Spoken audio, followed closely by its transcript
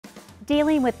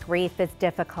Dealing with grief is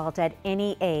difficult at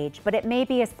any age, but it may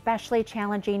be especially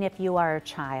challenging if you are a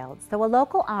child. So a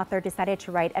local author decided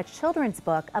to write a children's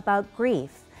book about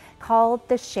grief called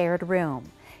The Shared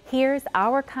Room. Here's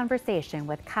our conversation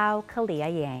with Kao Kalia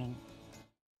Yang.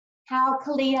 Kao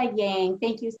Kalia Yang,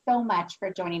 thank you so much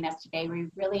for joining us today. We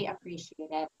really appreciate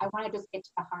it. I want to just get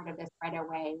to the heart of this right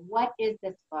away. What is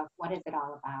this book? What is it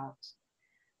all about?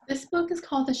 This book is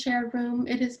called The Shared Room.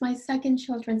 It is my second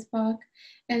children's book,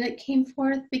 and it came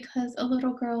forth because a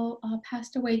little girl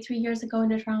passed away 3 years ago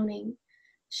in a drowning.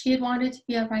 She had wanted to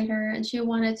be a writer, and she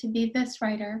wanted to be this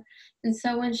writer. And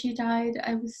so when she died,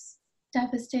 I was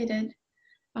devastated.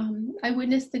 I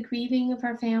witnessed the grieving of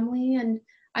her family, and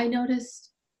I noticed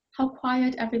how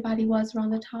quiet everybody was around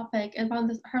the topic and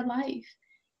around her life.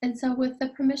 And so with the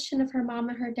permission of her mom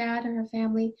and her dad and her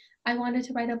family, I wanted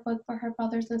to write a book for her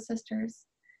brothers and sisters.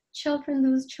 Children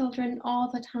lose children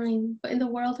all the time, but in the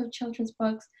world of children's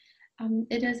books,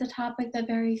 it is a topic that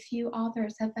very few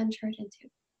authors have ventured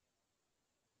into.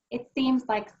 It seems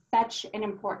like such an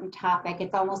important topic.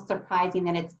 It's almost surprising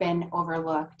that it's been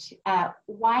overlooked.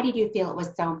 Why did you feel it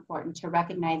was so important to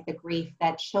recognize the grief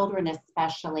that children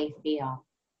especially feel?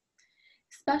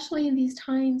 Especially in these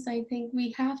times, I think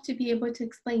we have to be able to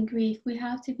explain grief. We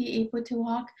have to be able to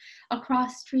walk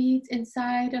across streets,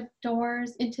 inside of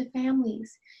doors, into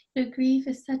families. Grief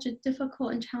is such a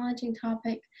difficult and challenging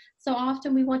topic. So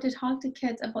often we want to talk to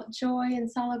kids about joy and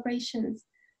celebrations.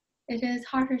 It is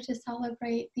harder to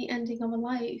celebrate the ending of a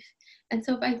life. And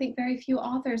so I think very few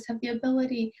authors have the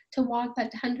ability to walk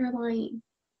that tender line.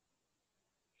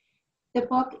 The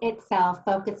book itself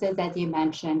focuses, as you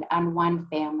mentioned, on one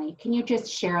family. Can you just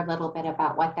share a little bit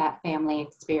about what that family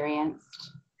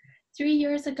experienced? 3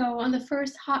 years ago, on the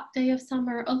first hot day of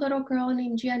summer, a little girl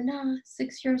named Gianna,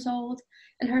 6 years old,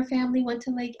 and her family went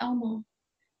to Lake Elmo.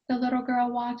 The little girl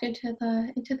walked into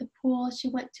the pool. She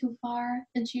went too far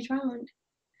and she drowned.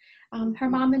 Her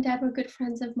mom and dad were good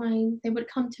friends of mine. They would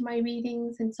come to my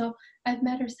readings, and so I've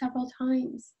met her several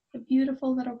times. A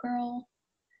beautiful little girl.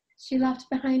 She left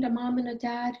behind a mom and a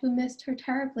dad who missed her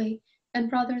terribly,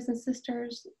 and brothers and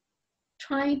sisters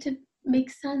trying to make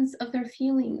sense of their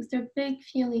feelings, their big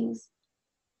feelings.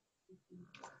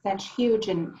 Such huge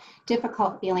and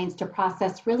difficult feelings to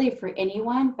process really for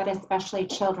anyone, but especially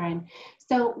children.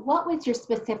 So what was your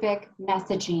specific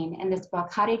messaging in this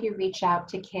book? How did you reach out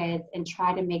to kids and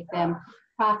try to make them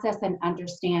process and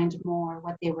understand more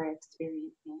what they were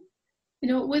experiencing?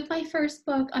 With my first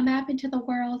book, A Map into the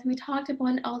World, we talked about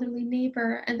an elderly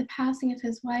neighbor and the passing of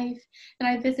his wife, and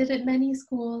I visited many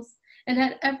schools. And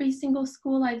at every single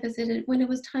school I visited, when it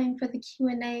was time for the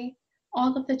Q&A,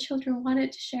 all of the children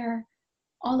wanted to share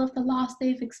all of the loss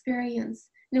they've experienced.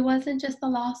 And it wasn't just the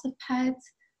loss of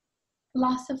pets, the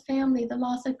loss of family, the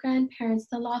loss of grandparents,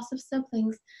 the loss of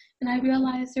siblings. And I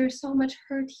realized there's so much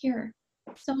hurt here,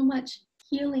 so much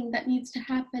healing that needs to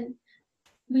happen.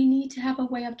 We need to have a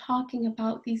way of talking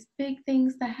about these big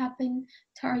things that happen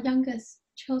to our youngest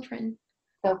children.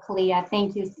 So Kalia,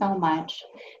 thank you so much,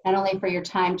 not only for your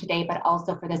time today, but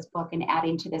also for this book and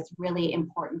adding to this really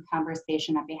important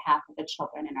conversation on behalf of the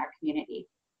children in our community.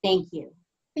 Thank you.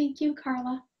 Thank you,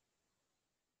 Carla.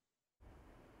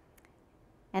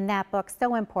 And that book's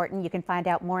so important. You can find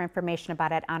out more information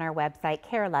about it on our website,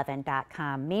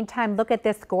 care11.com. Meantime, look at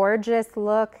this gorgeous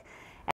look